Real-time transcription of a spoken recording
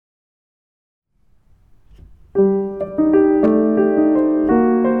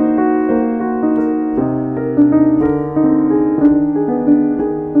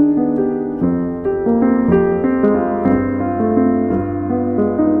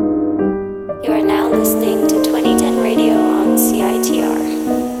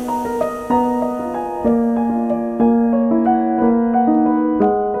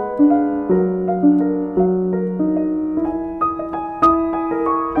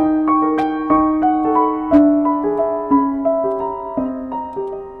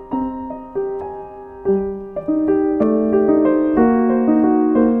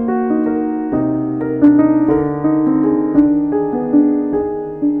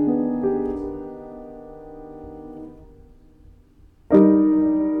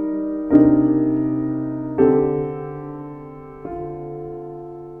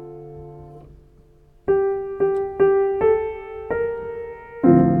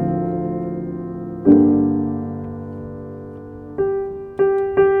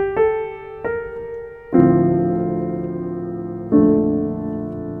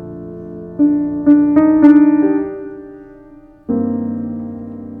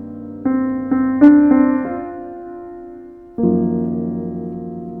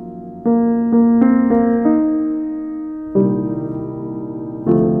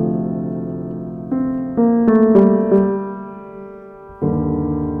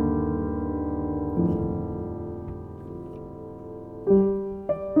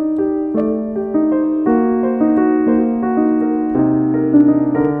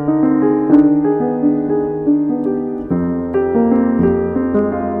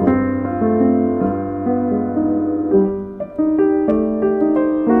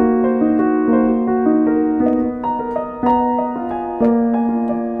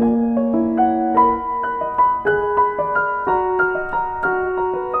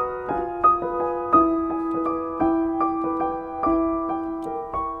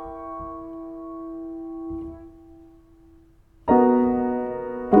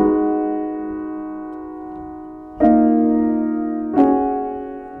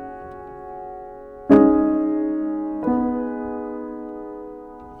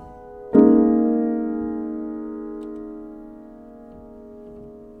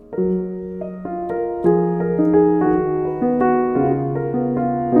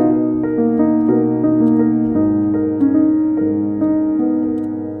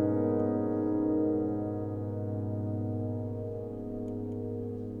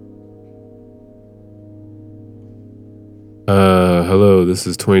Hello, this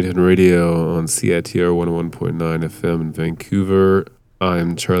is 2010 Radio on CITR 101.9 FM in Vancouver.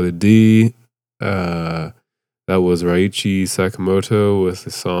 I'm Charlie D. That was Ryuichi Sakamoto with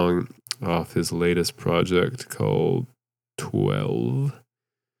a song off his latest project called 12.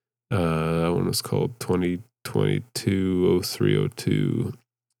 That one was called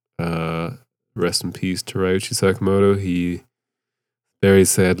 2022-0302. Rest in peace to Ryuichi Sakamoto. He very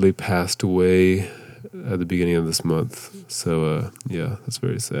sadly passed away at the beginning of this month. So, yeah, that's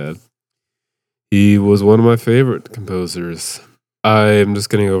very sad. He was one of my favorite composers. I am just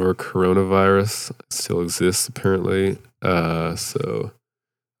getting over coronavirus. It still exists, apparently. So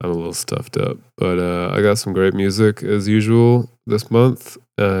I'm a little stuffed up. But I got some great music, as usual, this month.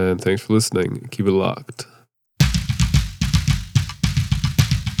 And thanks for listening. Keep it locked.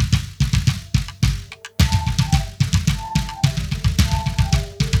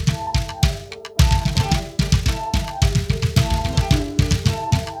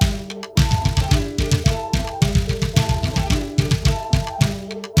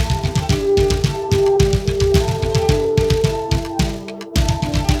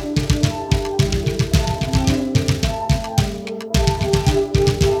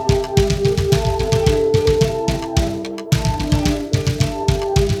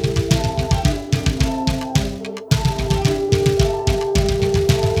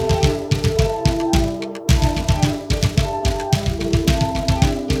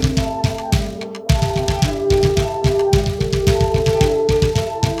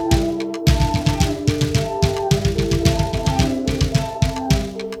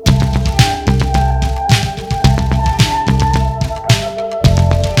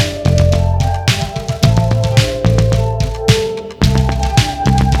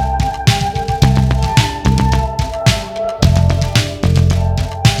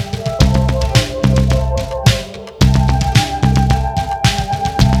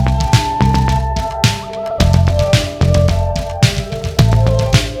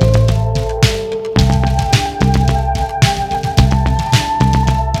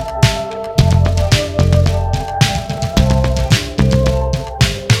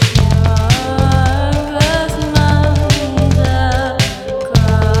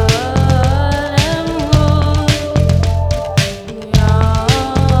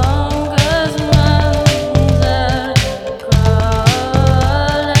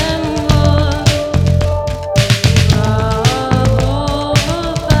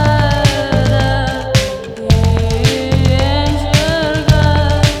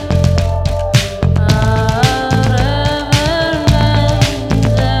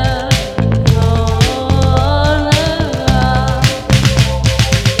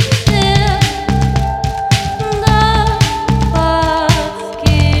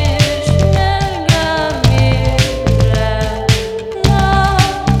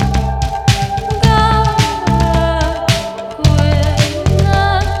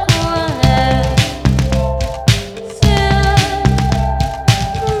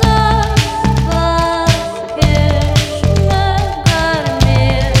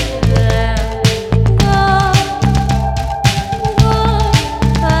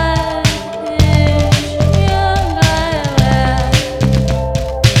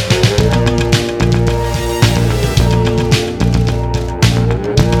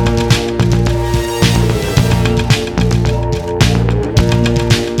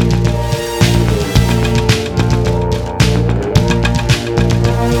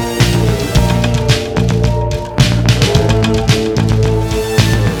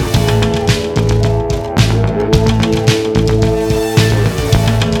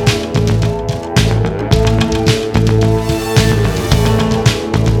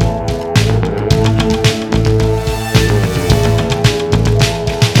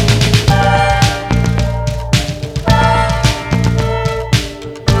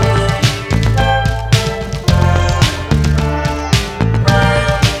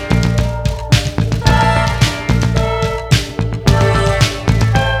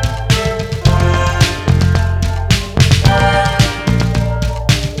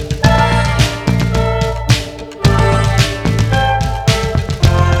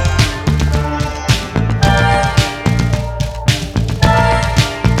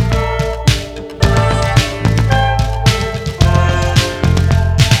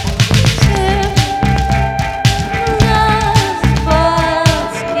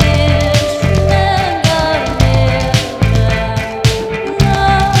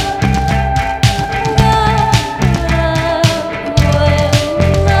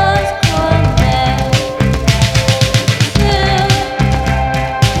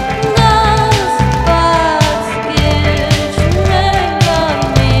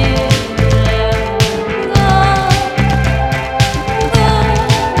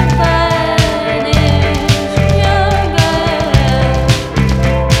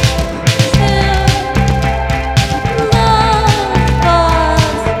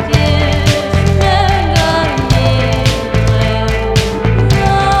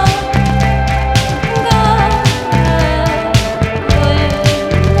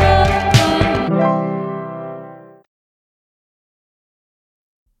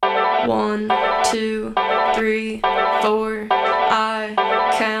 1, 2, 3, 4. I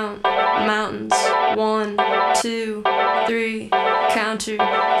count mountains. 1, 2, 3. Counter,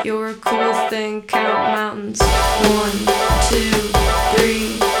 you're a cool thing. Count mountains. 1, 2,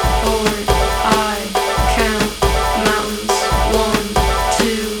 3, 4. I count mountains. 1,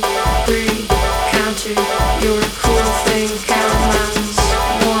 2, 3. Counter, you're a cool thing. Count mountains.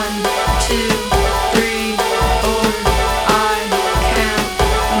 1, 2, 3, 4. I count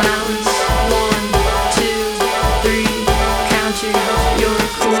mountains. 1, 2, 3. Counter, you're a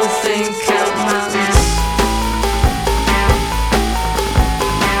cool thing. Count mountains.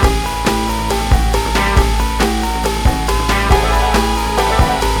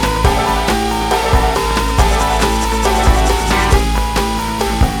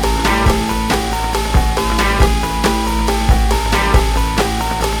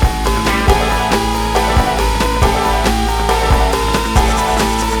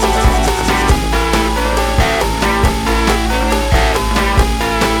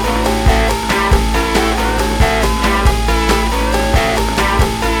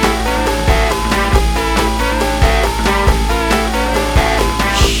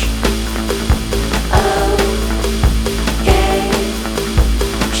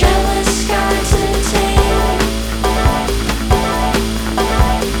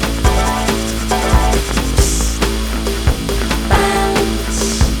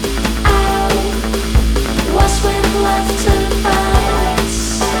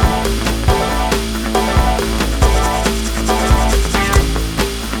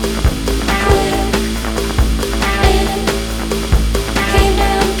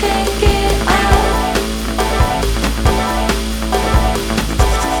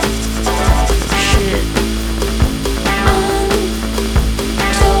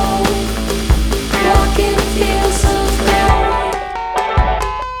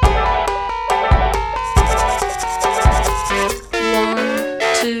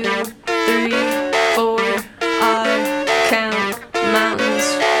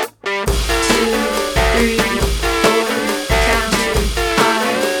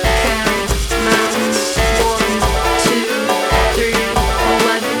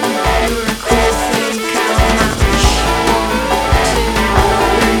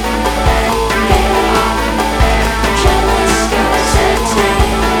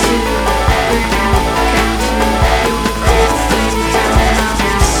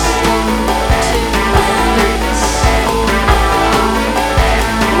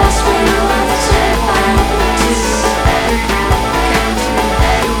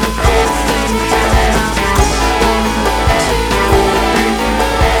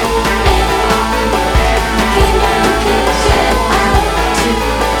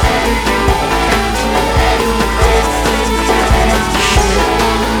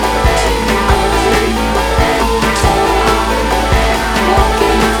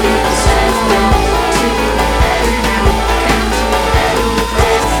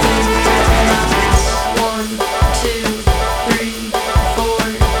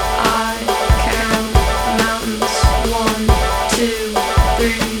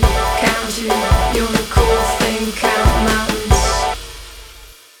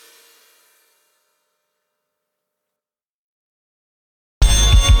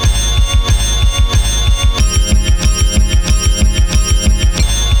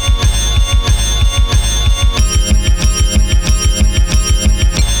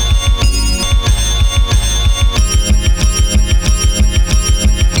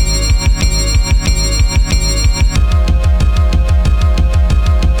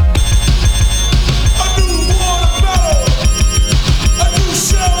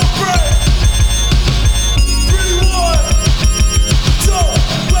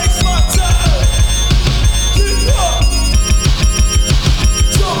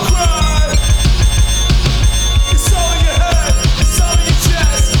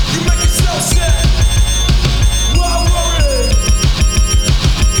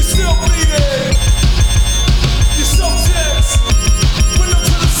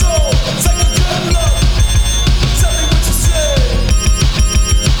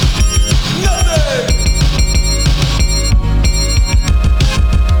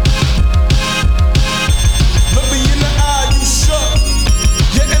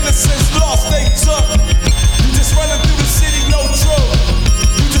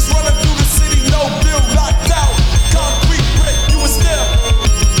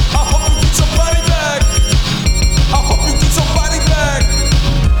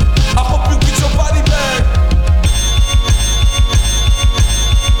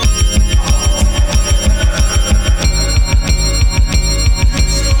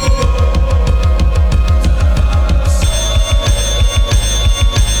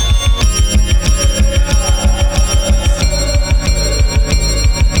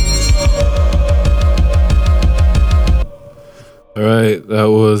 That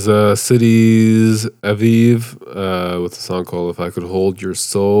was Cities Aviv with a song called If I Could Hold Your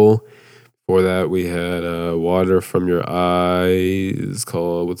Soul. Before that, we had Water From Your Eyes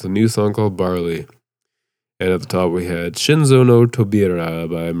with a new song called Barley. And at the top, we had Shinzo no Tobira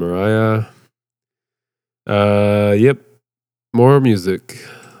by Mariah. Yep, more music.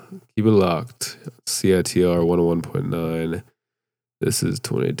 Keep it locked. CITR 101.9. This is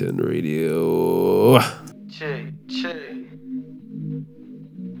 2010 Radio. Che.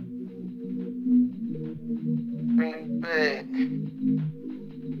 Bring it back.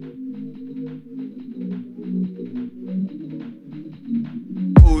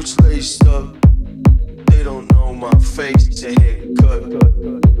 Boots laced up. They don't know my face. It's a haircut.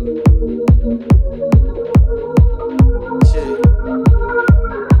 Che.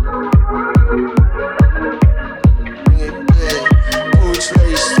 Bring it back. Boots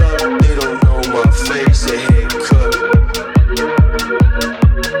laced up. They don't know my face. It's a haircut.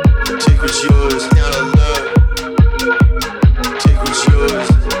 Take what's yours. Down a love. Take what's yours.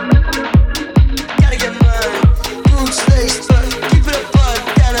 Gotta get mine. Boots laced up. Keep it a bud.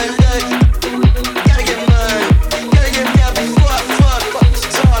 Down a love. Gotta get mine. Gotta get me out before I fuck.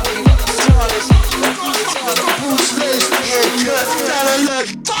 Talking. Boots laced. Haircut. Down a love.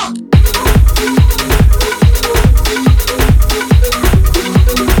 Fuck.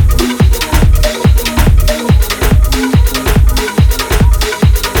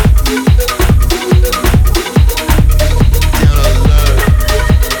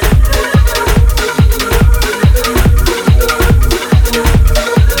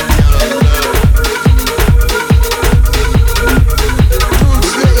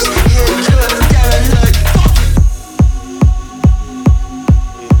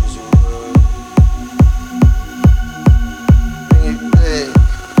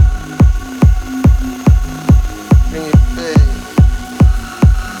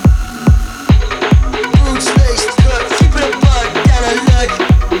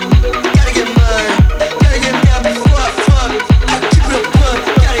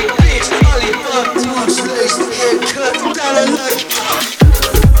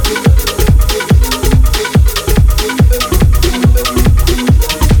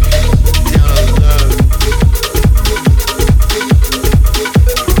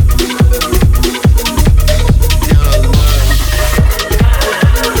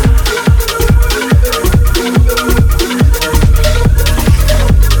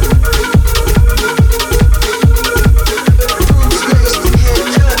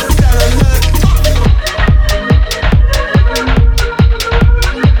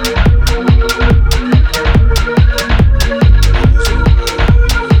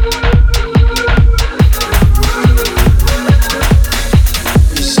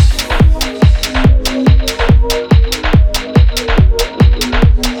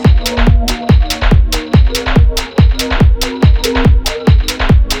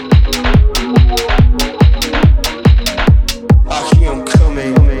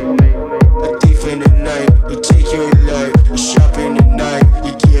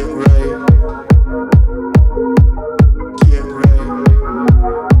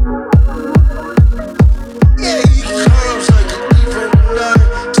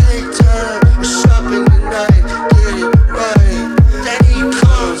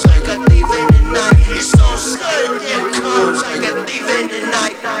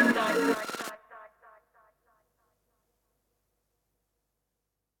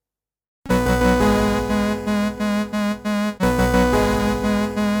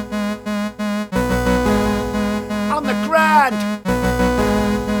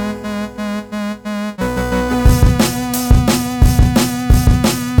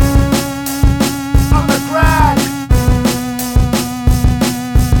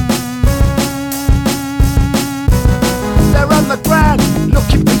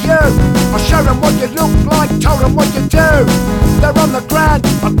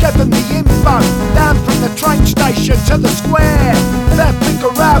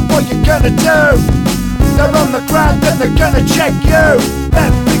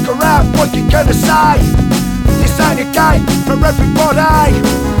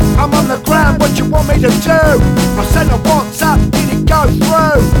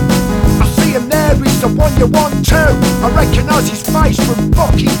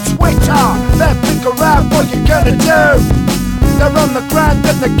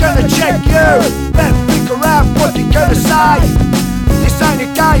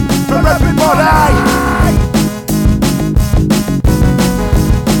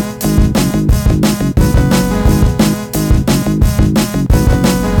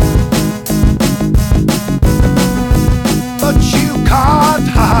 But you can't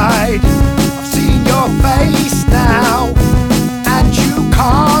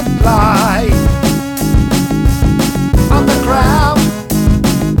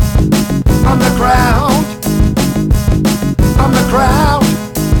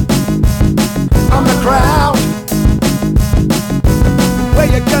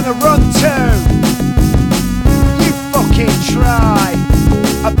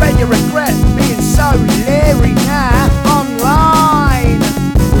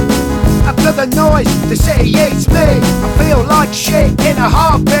the noise, the city eats me. I feel like shit in a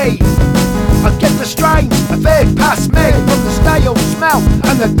heartbeat. I get the strains of air past me from the stale smell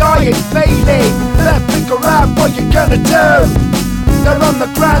and the dying feeling. Then figure out what you're gonna do. They're on the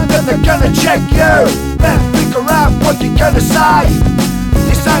ground and they're gonna check you. Then figure out what you're gonna say.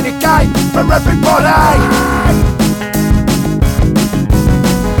 This ain't a game for everybody.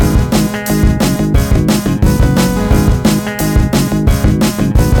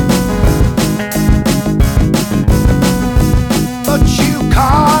 But you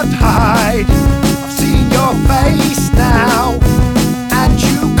can't hide. I've seen your face now, and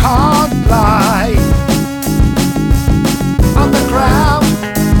you can't lie. On the ground,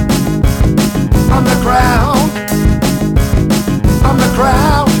 on the ground, on the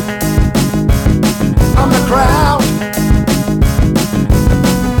ground, on the ground.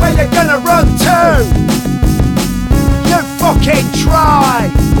 Where you gonna run to? You fucking try.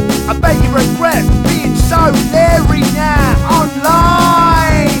 I bet you regret being so leery now.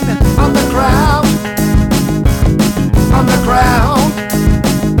 Online, on the ground, on the ground,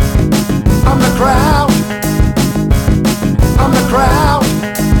 on the ground, on the ground.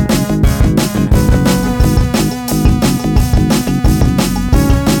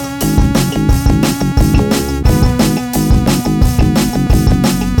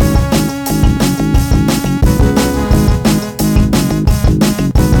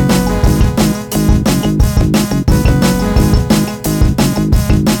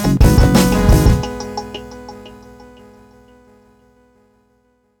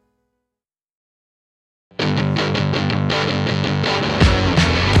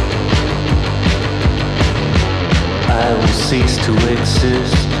 I will cease to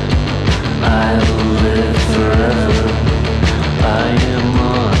exist. I will live forever. I am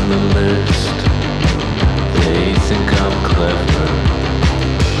on the list. They think I'm clever.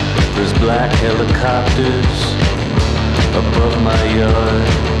 There's black helicopters above my yard.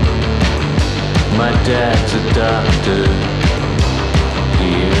 My dad's a doctor.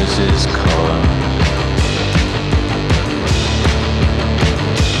 Here's his card.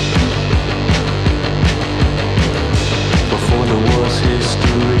 Before there was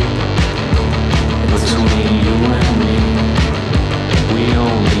history between you and me, we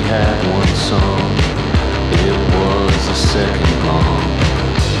only had one song. It was a second long.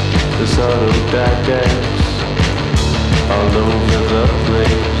 There's autodidacts all over the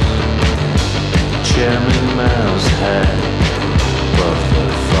place. Chairman Mao's hat above the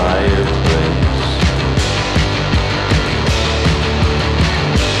fireplace.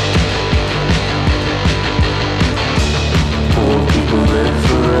 Poor people live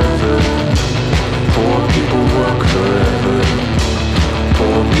forever. Poor people work forever.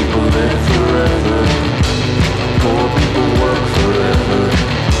 Poor people live forever. Poor people work forever.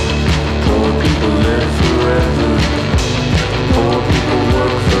 Poor people live forever. Poor people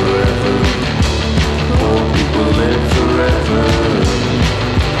work forever. Poor people live forever.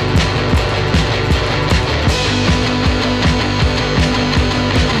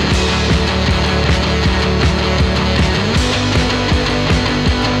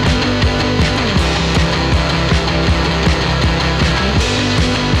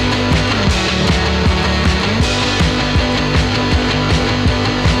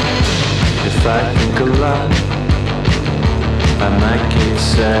 If I think a lot, I might get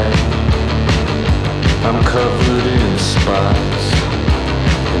sad. I'm covered in spots,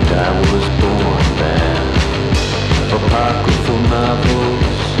 and I was born bad. Apocryphal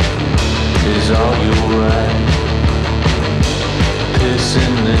novels is all you'll write. Piss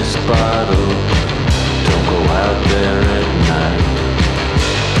in this bottle, don't go out there at night.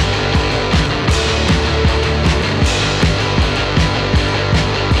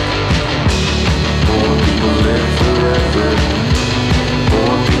 Poor people live forever.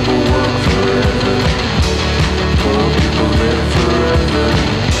 Poor people work forever. Poor people live forever.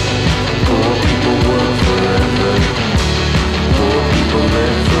 Poor people work forever. Poor people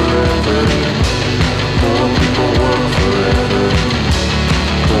live forever. Poor people work forever.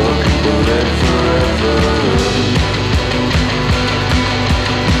 Poor people live forever.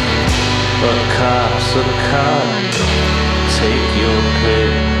 A cop's a cop, take your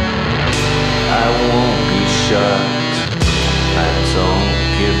pick. I won't be shocked, I don't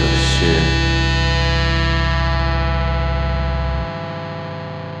give a shit.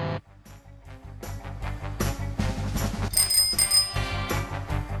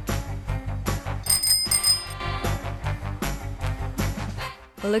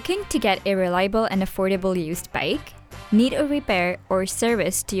 Looking to get a reliable and affordable used bike? Need a repair or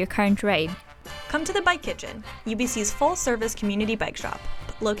service to your current ride? Come to the Bike Kitchen, UBC's full-service community bike shop.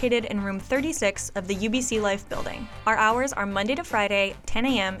 located in room 36 of the UBC Life building. Our hours are Monday to Friday, 10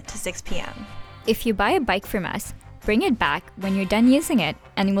 a.m. to 6 p.m. If you buy a bike from us, bring it back when you're done using it,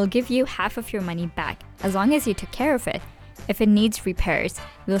 and we'll give you half of your money back, as long as you took care of it. If it needs repairs,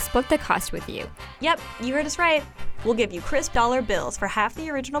 we'll split the cost with you. Yep, you heard us right. We'll give you crisp dollar bills for half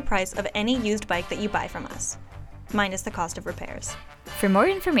the original price of any used bike that you buy from us, minus the cost of repairs. For more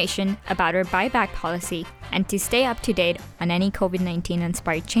information about our buyback policy and to stay up to date on any COVID-19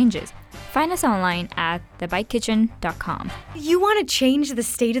 inspired changes, find us online at thebikekitchen.com. You want to change the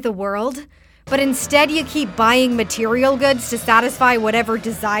state of the world? But instead you keep buying material goods to satisfy whatever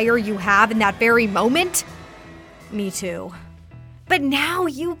desire you have in that very moment? Me too. But now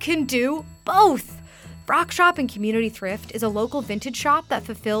you can do both. Frock Shop and Community Thrift is a local vintage shop that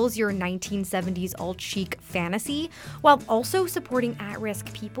fulfills your 1970s alt-chic fantasy while also supporting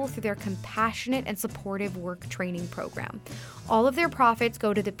at-risk people through their compassionate and supportive work training program. All of their profits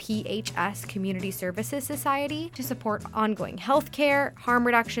go to the PHS Community Services Society to support ongoing healthcare, harm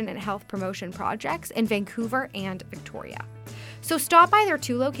reduction, and health promotion projects in Vancouver and Victoria. So stop by their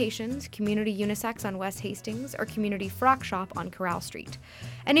 2 locations, Community Unisex on West Hastings or Community Frock Shop on Corral Street.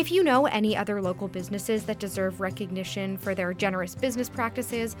 And if you know any other local businesses that deserve recognition for their generous business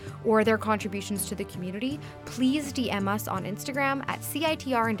practices or their contributions to the community, please DM us on Instagram at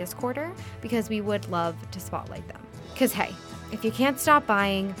CITR and Discorder, because we would love to spotlight them. Because hey, if you can't stop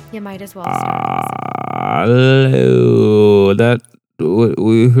buying, you might as well start. Hello. That what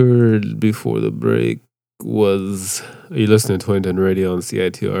we heard before the break was, are you listening to 2010 Radio on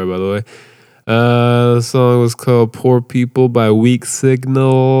CITR, by the way? The song was called Poor People by Weak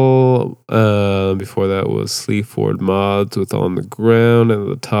Signal. Before that was Sleaford Mods with On the Ground. And at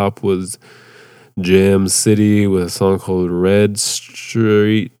the top was Jam City with a song called Red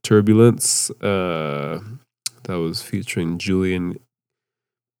Street Turbulence. That was featuring Julian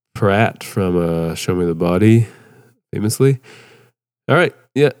Pratt from Show Me the Body, famously. All right,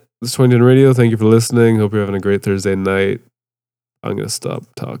 yeah. This is 2010 Radio. Thank you for listening. Hope you're having a great Thursday night. I'm going to stop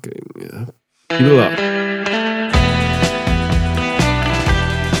talking. Yeah. Keep it up.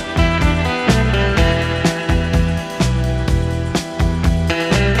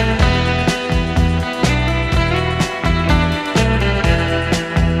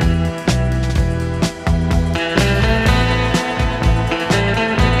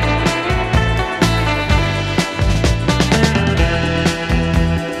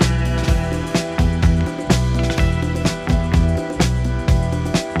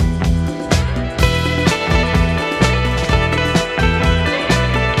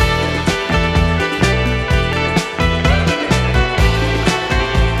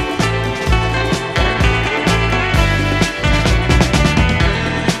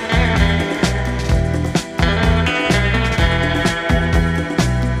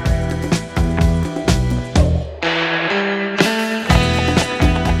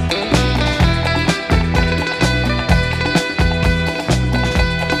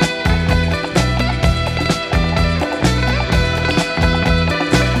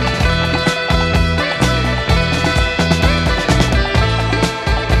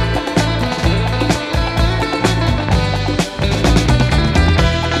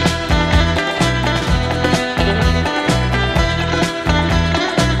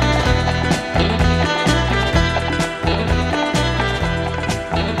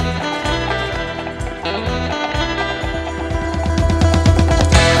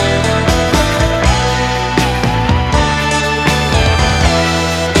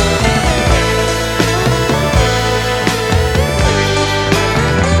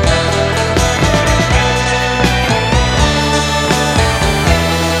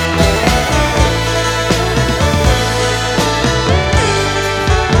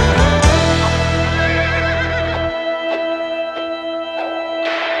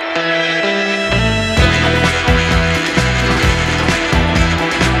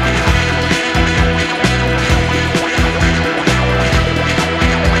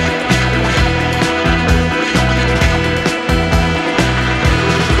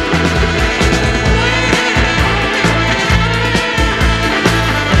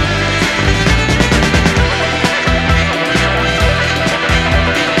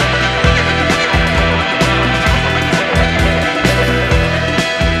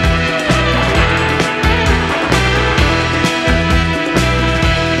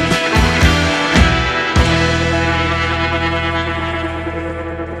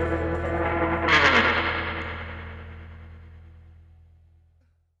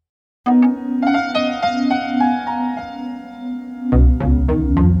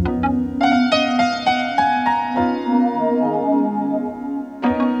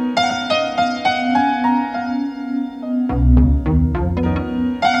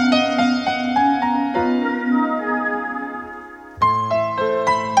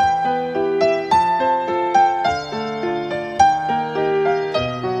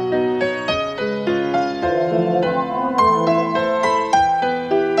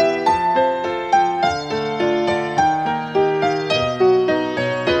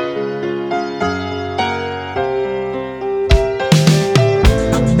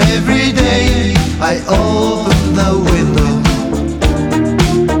 I open the window.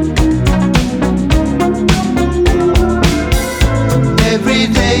 Every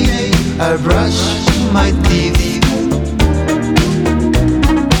day I brush my teeth.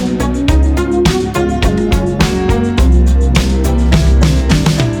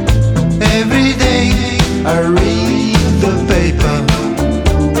 Every day I read the paper.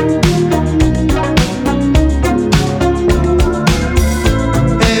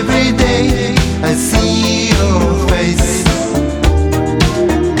 Every day I see your face.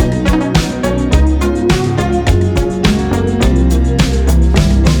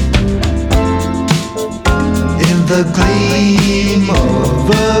 In the gleam of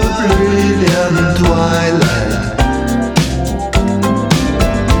a brilliant twilight,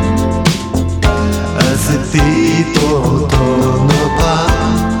 as if people torn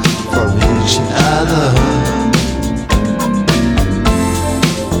apart from each other.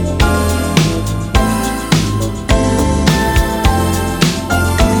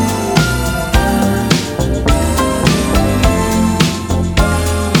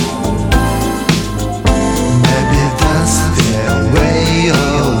 Maybe that's their way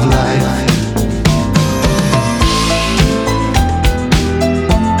of life.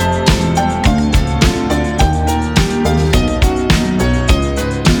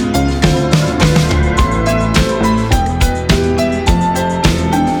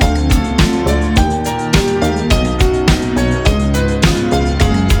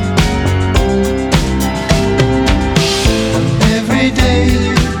 Every day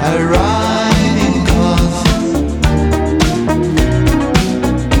I ride in cars.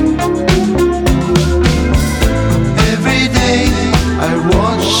 Every day I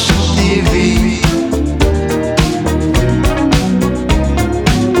watch TV.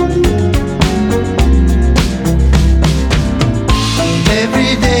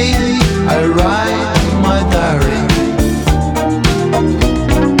 Every day I write my diary.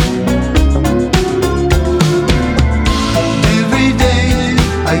 Every day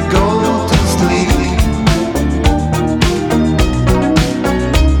I go to sleep.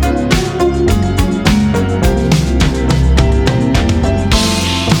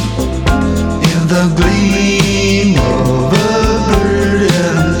 In the gleam of a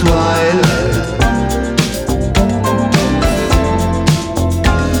brilliant twilight,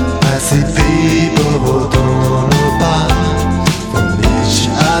 I see people torn apart from each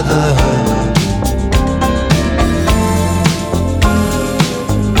other.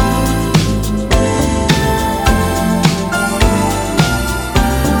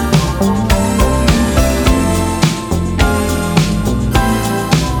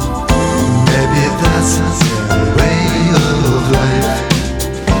 Maybe that's their way of life.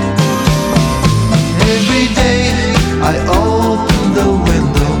 Every day I open the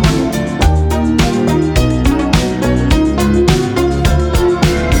window.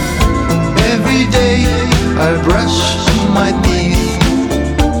 Every day I brush my teeth.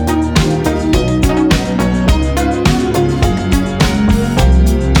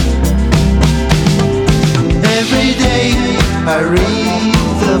 Every day I read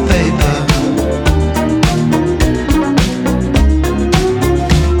the paper.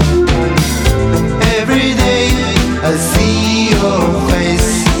 Every day I see your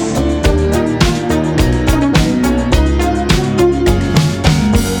face.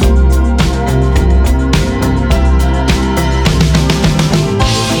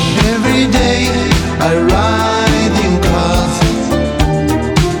 Every day I ride in cars.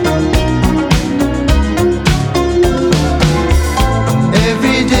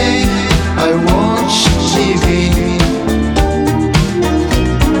 Every day I watch TV.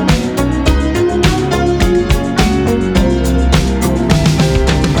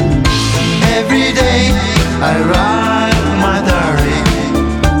 Every day I write my diary.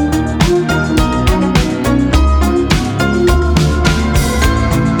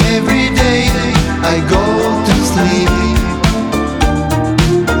 Every day I go to sleep.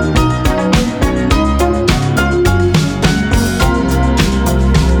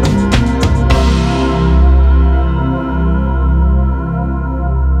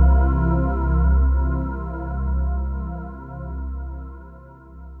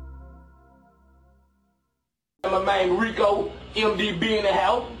 My man Rico, MDB in the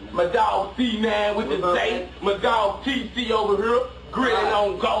house. My dog C9 with the day. My dog TC over here, grilling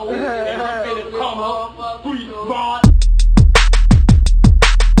on gold. And I'm finna come up, street smart.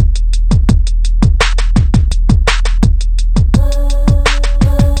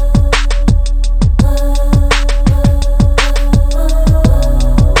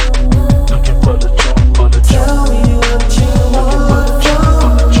 Tell me what you want.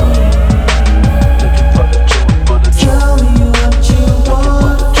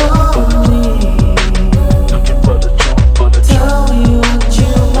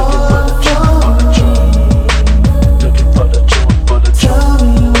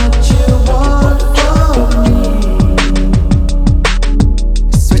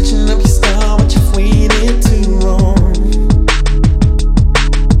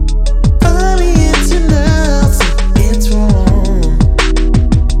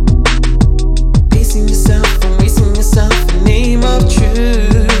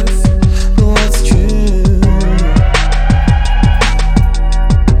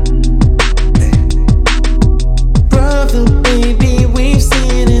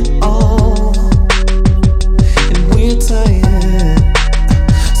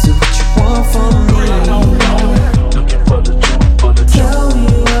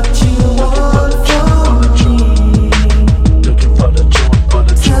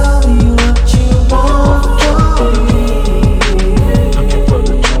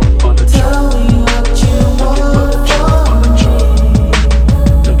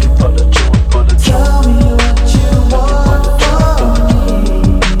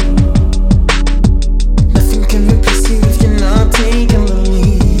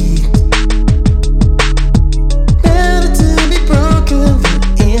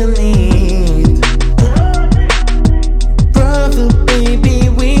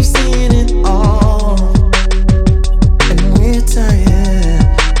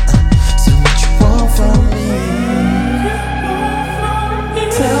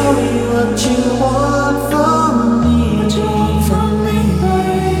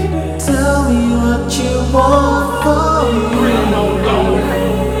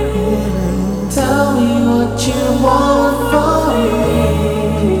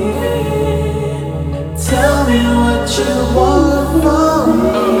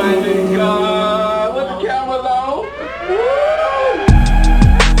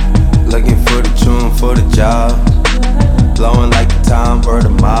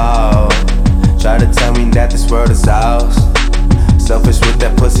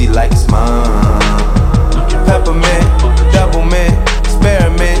 like it's mine. Peppermint, double mint,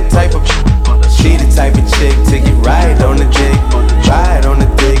 experiment type of. She the type of chick to get right on the dick, ride on the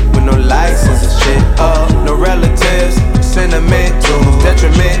dick with no license and shit. No relatives, sentimentals,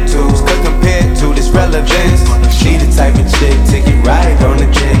 detrimentals, could compare to this relevance. She the type of chick to get right on the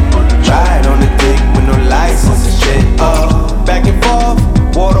dick, ride on the dick with no license and shit. Back and forth,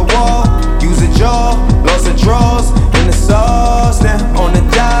 wall to wall, use a jaw, lost the drawers in the sauce. Now on the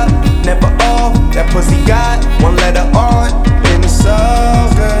job, never off. That pussy got one letter on, and it's all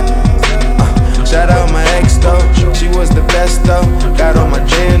good. Shout out my ex though, she was the best though. Got on my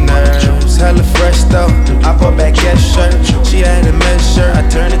damn nerves, hella fresh though. I bought back that shirt, she had a mesh shirt. I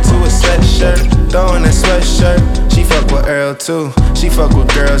turned it to a sweatshirt, throwing that sweatshirt. She fuck with Earl too, she fuck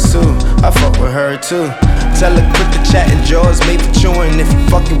with girls too. I fuck with her too. Tell her quit the chatting, jaws made for chewing. If you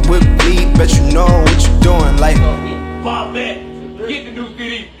fucking with bleed, bet you know what you doing. Like, Bob that. Get the new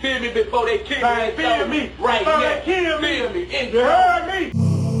CD, feel me before they kill me. Feel me, right now. Feel me, and you heard me.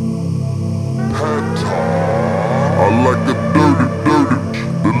 I like a dirty,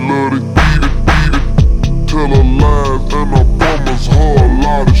 the love to eat it. Tell her lies and I promise her a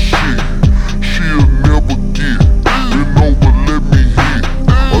lot of shit. She'll never get, bend over, let me hit.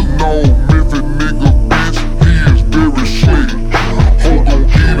 A no Memphis nigga, bitch, he is very slick. Hoe gon'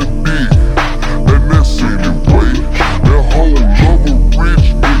 eat a dick, and that's anyway. That hoe love a rich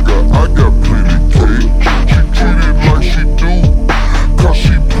nigga, I got plenty cake. She treat it like she do, cause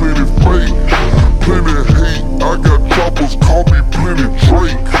she plenty fake. Plenty hate, I got choppers, call me plenty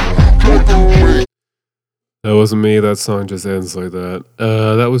Drake. What you make? That wasn't me. That song just ends like that.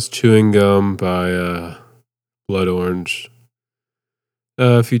 That was Chewing Gum by Blood Orange,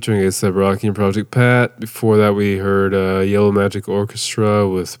 featuring A$AP Rocky and Project Pat. Before that, we heard Yellow Magic Orchestra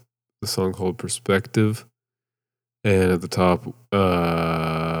with the song called Perspective. And at the top,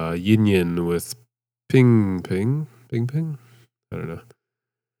 Yin Yin with Ping Ping. Ping Ping? I don't know.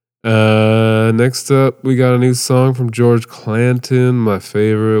 Next up, we got a new song from George Clanton, one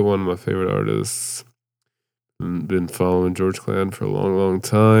of my favorite artists. Been following George Clanton for a long, long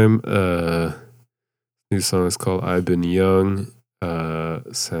time. New song is called I've Been Young.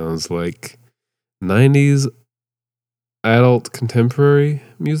 Sounds like 90s adult contemporary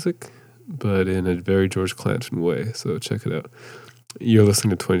music, but in a very George Clanton way. So check it out. You're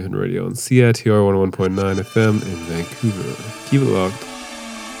listening to 2010 Radio on CITR 101.9 FM in Vancouver. Keep it locked.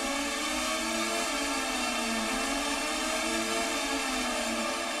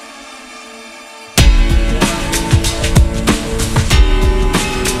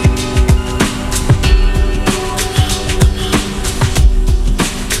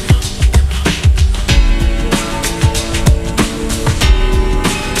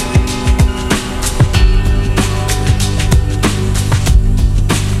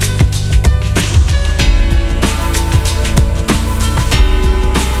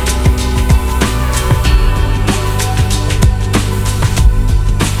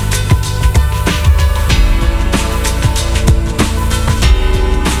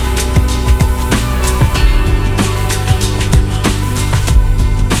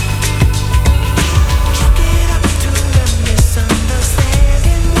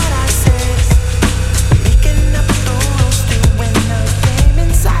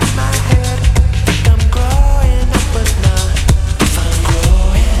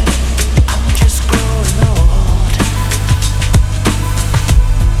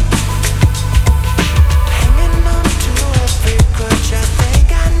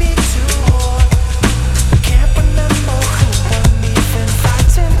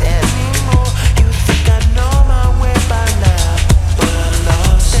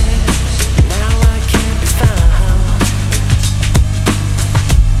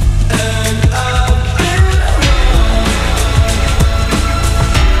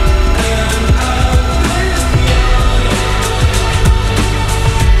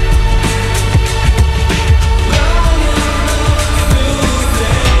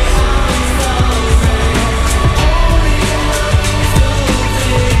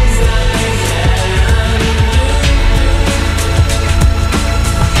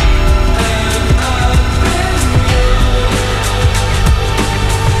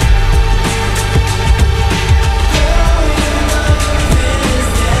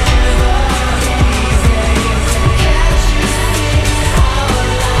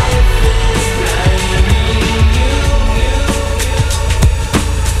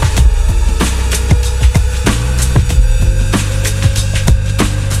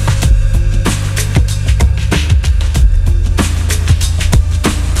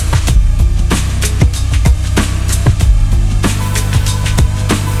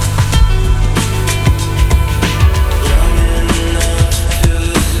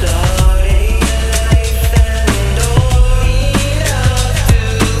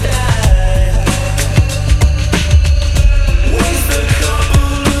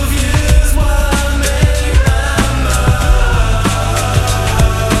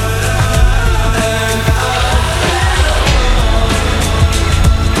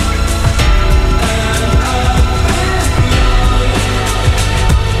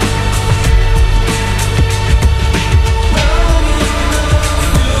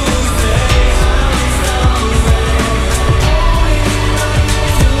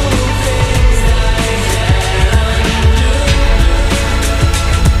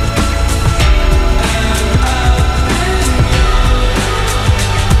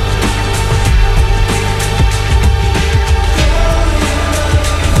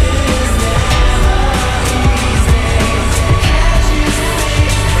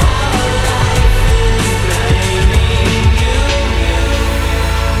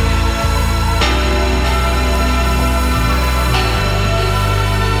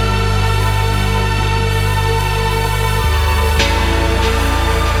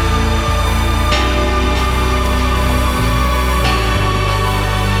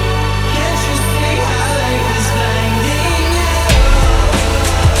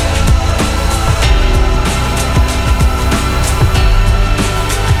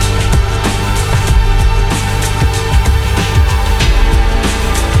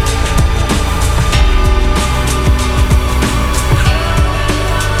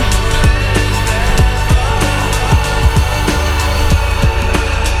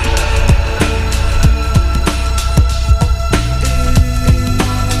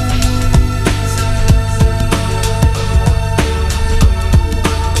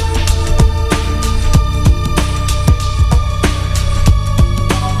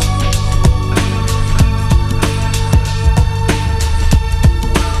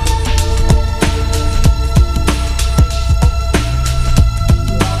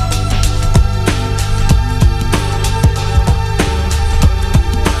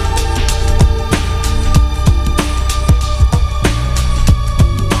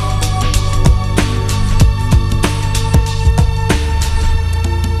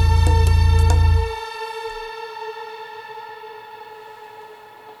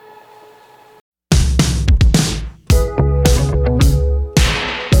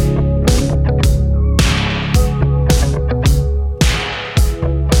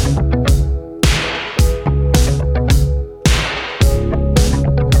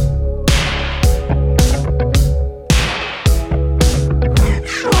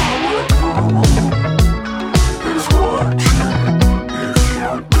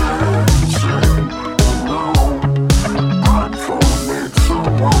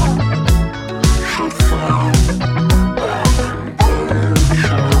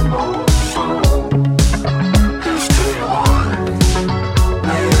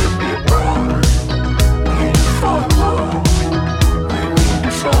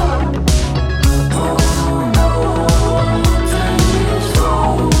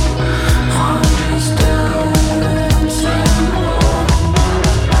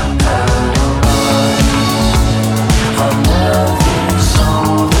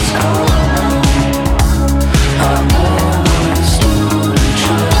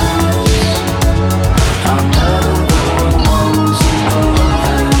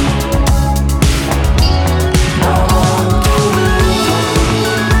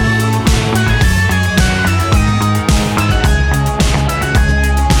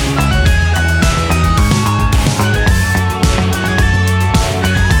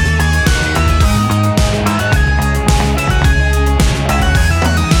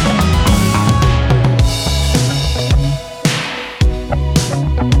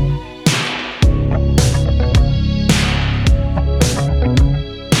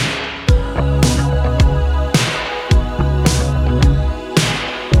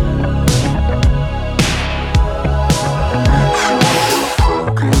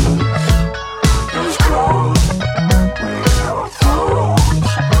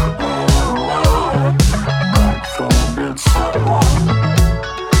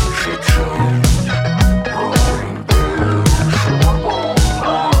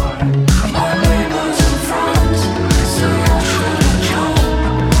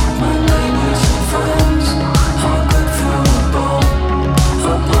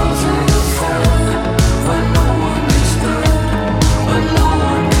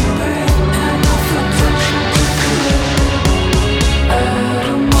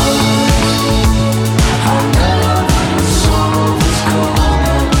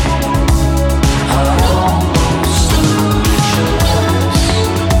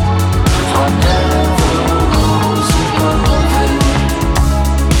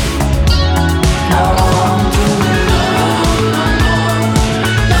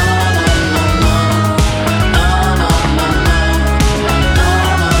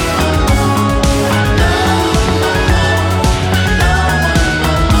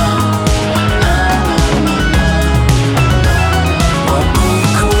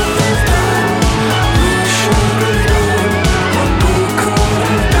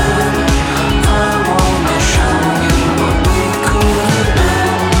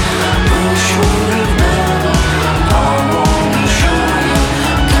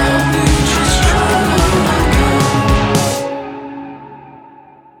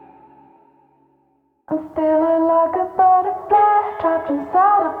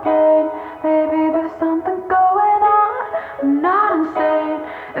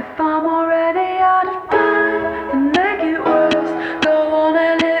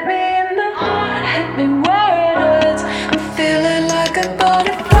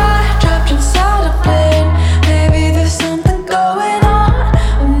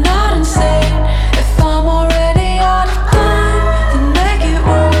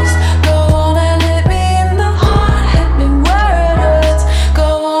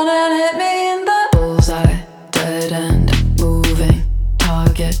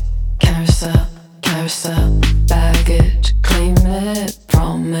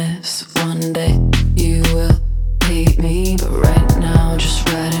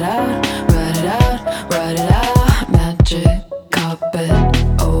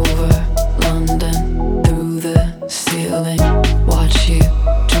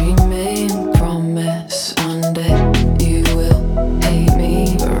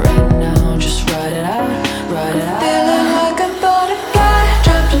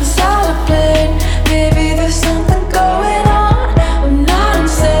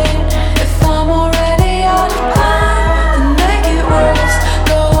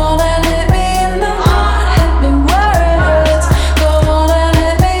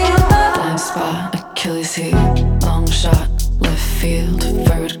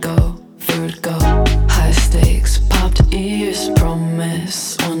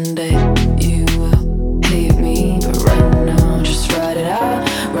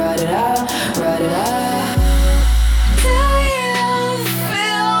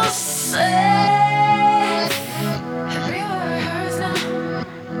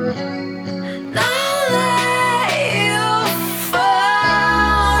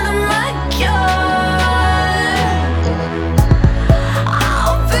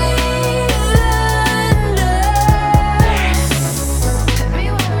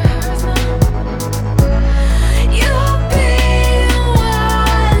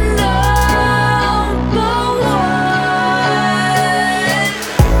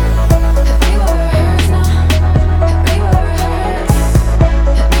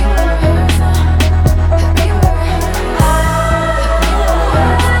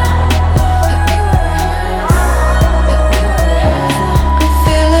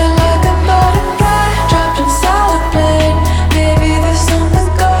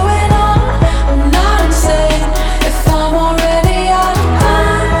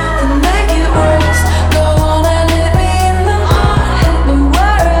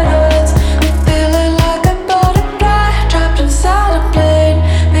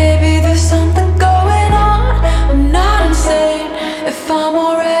 I'm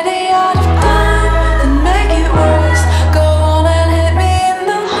already out of time, then make it worse. Go on and hit me in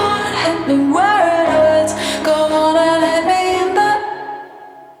the heart, hit me where it hurts. Go on and hit me in the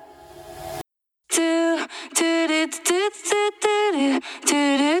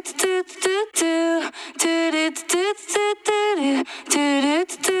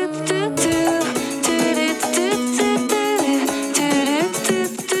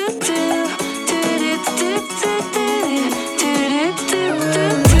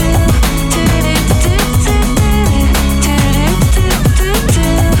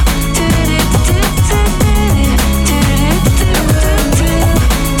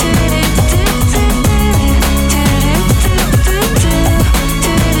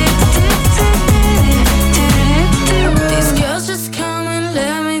These girls just come and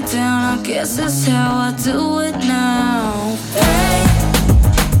let me down. I guess that's how I do it now. Hey.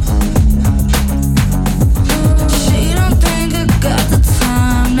 She don't think I got the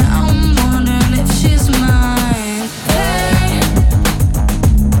time. Now I'm wondering if she's mine. Hey.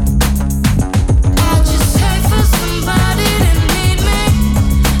 I just hate for somebody to need me.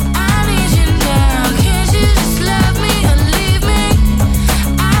 I need you now. Can't you just love me or leave me?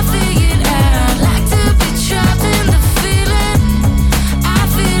 I figured out I'd like to be trapped in the feeling. I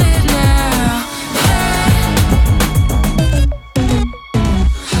feel it now. Hey.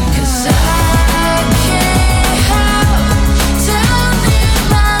 'Cause I can't help turning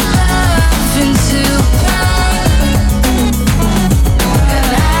my love into pain.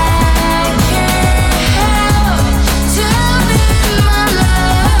 And I can't help turning my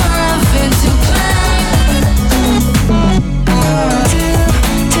love into pain.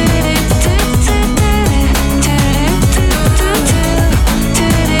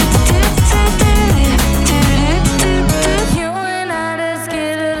 You and I just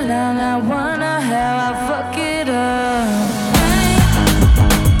get along. I wonder how I fuck it up.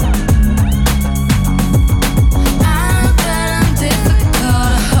 I know that I'm difficult. I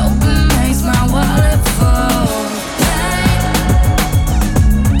hope it makes my wallet full.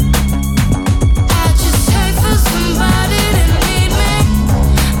 I just hate for somebody to need me.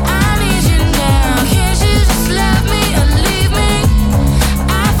 I need you now. Can't you just love me or leave me?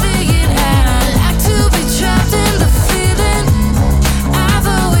 I figured out I'd like to be trapped in the feeling I've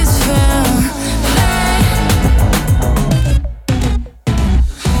always found.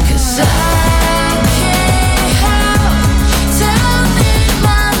 Cause I can't help turning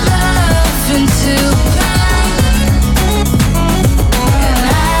my love into pain. And I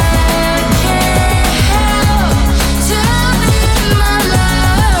can't help turning my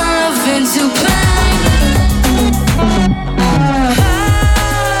love into pain.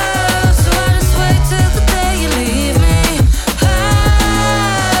 So I just wait till the day you leave me.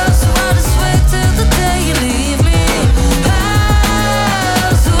 So I just wait till the day you leave me.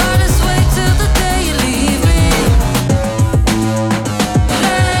 So I just wait till the day you leave me.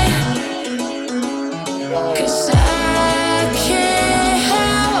 'Cause I can't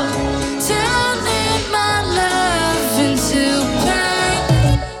help turning my love into pain.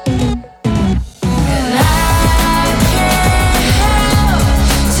 And I can't help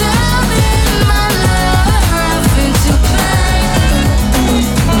turning my love into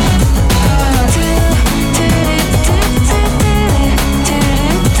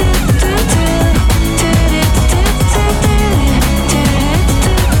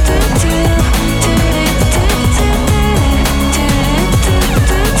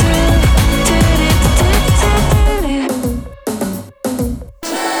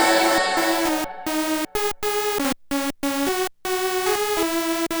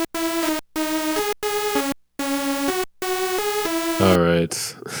All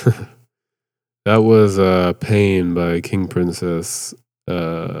right. That was Pain by King Princess.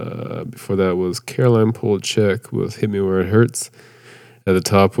 Before that was Caroline Polachek with Hit Me Where It Hurts. At the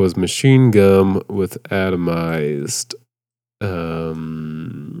top was Machine Gum with Atomized. All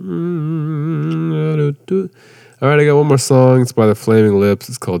right, I got one more song. It's by the Flaming Lips.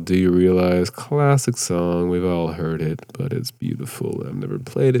 It's called Do You Realize? Classic song. We've all heard it, but it's beautiful. I've never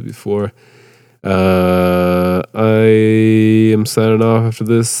played it before. I am signing off after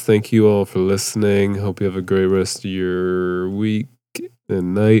this. Thank you all for listening. Hope you have a great rest of your week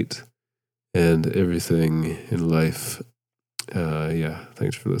and night and everything in life.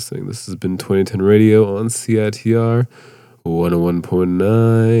 Thanks for listening. This has been 2010 Radio on CITR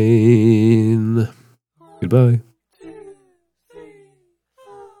 101.9. Goodbye.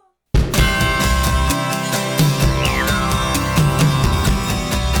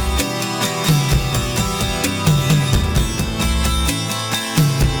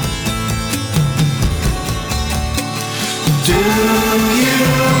 Do you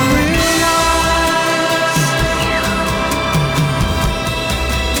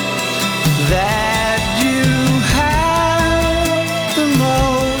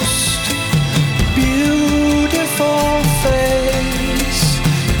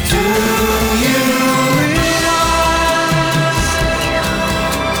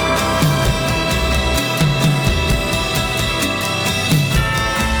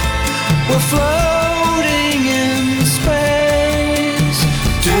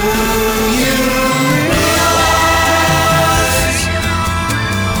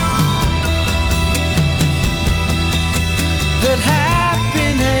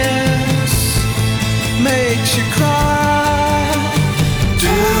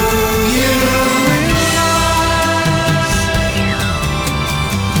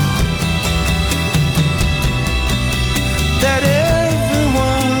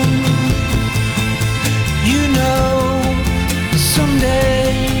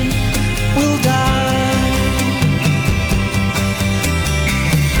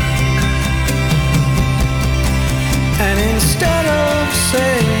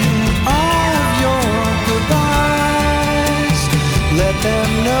saying all of your goodbyes. Let them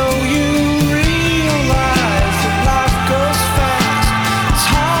know you